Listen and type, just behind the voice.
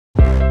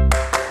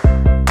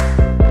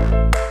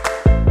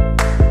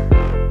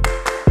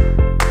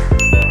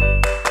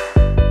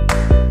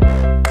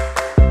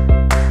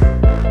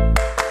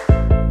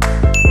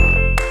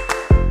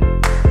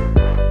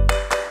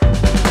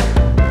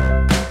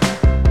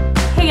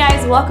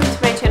welcome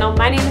to my channel.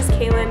 My name is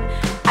Kaylyn.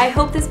 I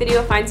hope this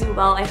video finds you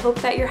well. I hope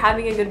that you're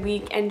having a good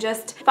week and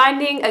just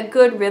finding a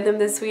good rhythm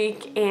this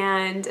week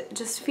and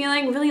just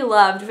feeling really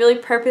loved, really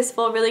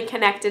purposeful, really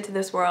connected to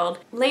this world.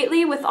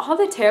 Lately, with all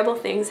the terrible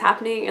things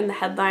happening in the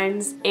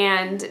headlines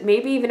and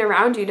maybe even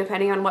around you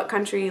depending on what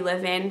country you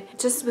live in,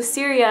 just with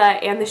Syria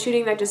and the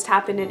shooting that just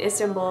happened in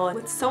Istanbul,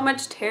 with so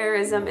much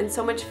terrorism and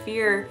so much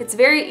fear, it's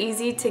very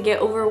easy to get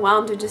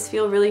overwhelmed and just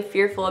feel really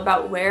fearful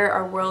about where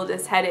our world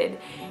is headed.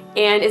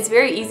 And it's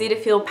very easy to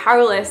feel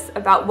powerless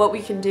about what we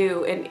can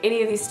do in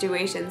any of these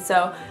situations.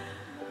 So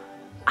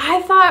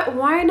I thought,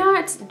 why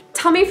not?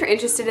 Tell me if you're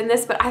interested in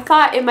this, but I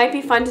thought it might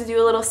be fun to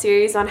do a little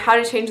series on how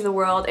to change the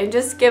world and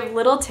just give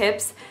little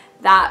tips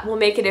that will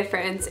make a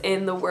difference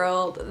in the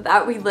world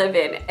that we live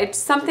in. It's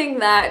something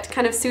that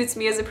kind of suits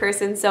me as a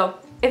person. So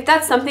if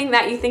that's something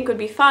that you think would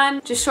be fun,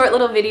 just short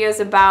little videos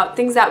about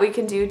things that we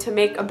can do to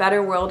make a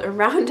better world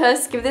around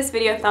us, give this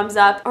video a thumbs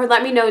up or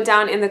let me know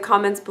down in the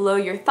comments below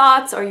your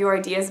thoughts or your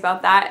ideas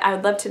about that. I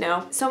would love to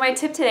know. So my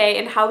tip today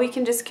and how we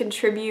can just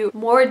contribute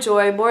more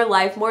joy, more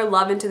life, more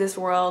love into this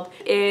world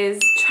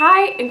is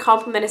try and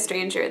compliment a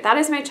stranger. That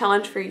is my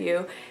challenge for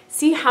you.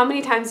 See how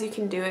many times you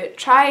can do it.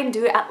 Try and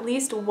do it at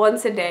least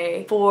once a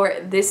day for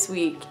this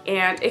week.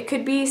 And it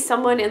could be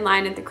someone in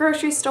line at the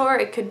grocery store,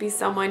 it could be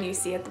someone you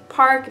see at the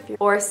park,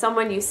 or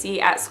someone you see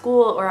at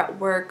school or at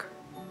work.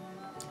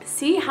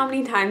 See how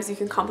many times you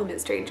can compliment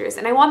strangers,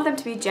 and I want them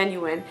to be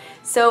genuine.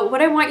 So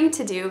what I want you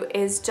to do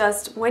is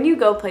just, when you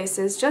go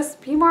places, just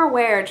be more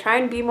aware, try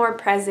and be more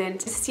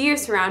present, see your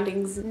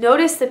surroundings,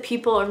 notice the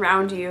people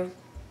around you.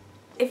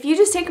 If you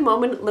just take a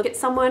moment and look at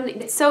someone,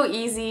 it's so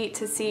easy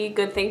to see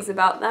good things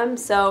about them.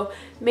 So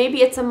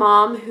maybe it's a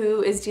mom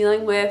who is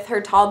dealing with her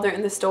toddler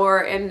in the store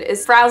and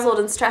is frazzled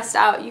and stressed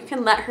out. You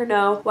can let her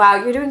know, wow,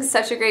 you're doing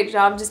such a great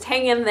job. Just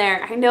hang in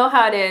there. I know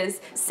how it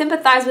is.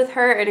 Sympathize with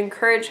her and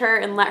encourage her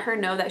and let her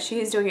know that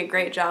she's doing a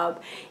great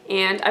job.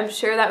 And I'm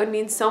sure that would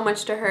mean so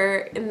much to her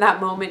in that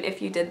moment if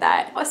you did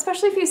that.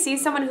 Especially if you see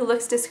someone who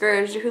looks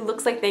discouraged or who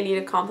looks like they need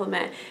a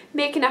compliment,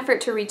 make an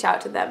effort to reach out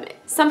to them.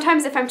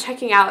 Sometimes if I'm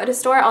checking out at a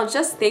store, I'll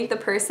just thank the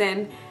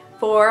person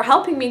for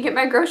helping me get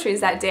my groceries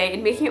that day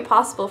and making it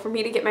possible for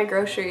me to get my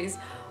groceries.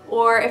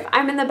 Or if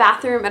I'm in the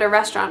bathroom at a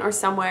restaurant or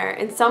somewhere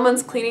and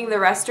someone's cleaning the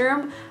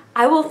restroom,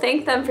 I will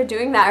thank them for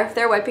doing that. Or if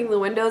they're wiping the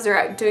windows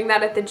or doing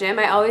that at the gym,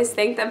 I always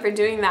thank them for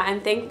doing that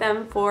and thank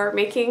them for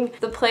making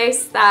the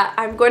place that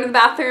I'm going to the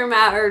bathroom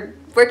at or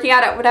working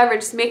out at, whatever,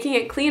 just making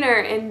it cleaner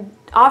and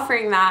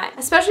offering that.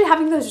 Especially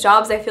having those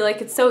jobs, I feel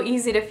like it's so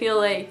easy to feel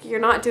like you're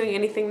not doing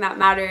anything that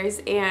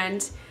matters,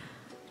 and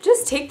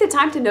just take the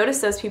time to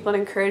notice those people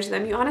and encourage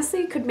them. You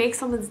honestly could make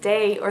someone's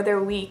day or their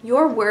week.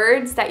 Your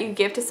words that you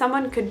give to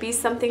someone could be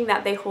something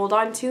that they hold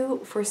on to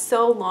for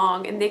so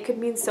long, and they could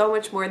mean so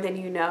much more than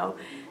you know.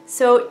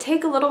 So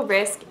take a little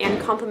risk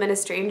and compliment a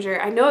stranger.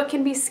 I know it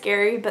can be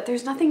scary, but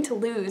there's nothing to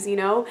lose, you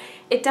know?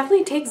 It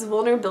definitely takes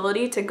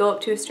vulnerability to go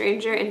up to a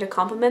stranger and to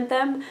compliment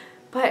them,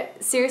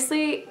 but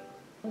seriously,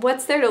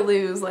 what's there to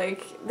lose?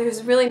 Like,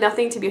 there's really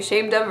nothing to be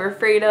ashamed of or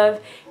afraid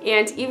of,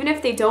 and even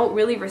if they don't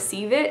really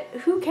receive it,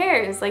 who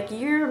cares? Like,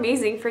 you're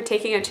amazing for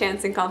taking a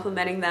chance and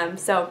complimenting them.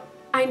 So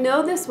I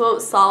know this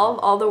won't solve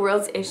all the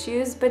world's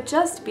issues, but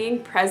just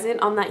being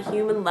present on that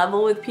human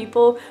level with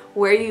people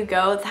where you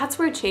go, that's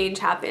where change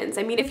happens.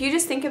 I mean, if you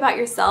just think about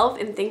yourself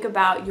and think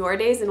about your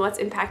days and what's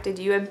impacted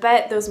you, I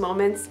bet those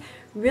moments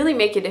really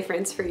make a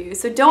difference for you.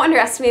 So don't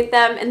underestimate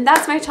them, and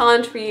that's my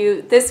challenge for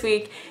you this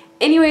week.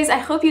 Anyways, I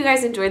hope you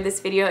guys enjoyed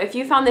this video. If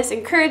you found this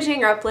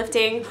encouraging or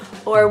uplifting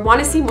or want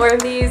to see more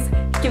of these,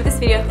 give this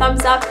video a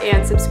thumbs up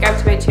and subscribe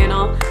to my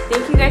channel.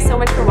 Thank you guys so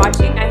much for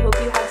watching. I hope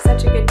you have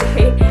such a good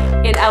day,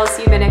 and I will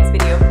see you in my next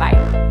video. Bye.